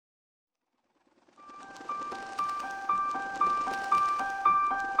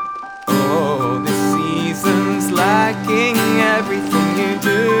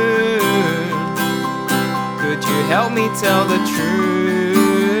afternoon. Could you help me tell the truth?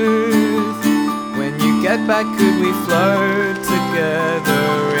 When you get back, could we float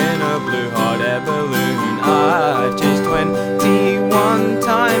together in a blue hot air balloon? I've changed 21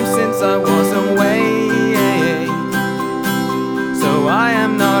 times since I was away, so I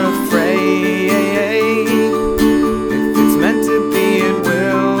am not afraid. If it's meant to be, it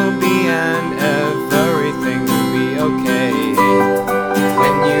will be, and everything will be okay.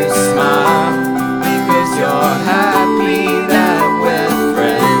 When you smile because you're happy that we're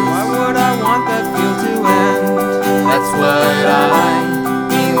friends, why would I want that feel to end? That's what I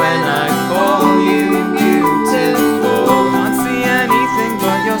mean when I call you beautiful. Can't see anything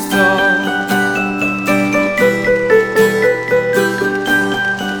but your soul.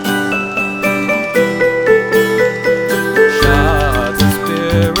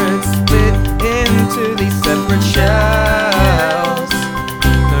 To these separate shells,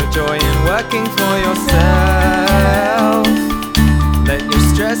 no joy in working for yourself. Let your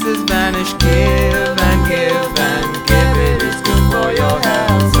stresses vanish, give and give and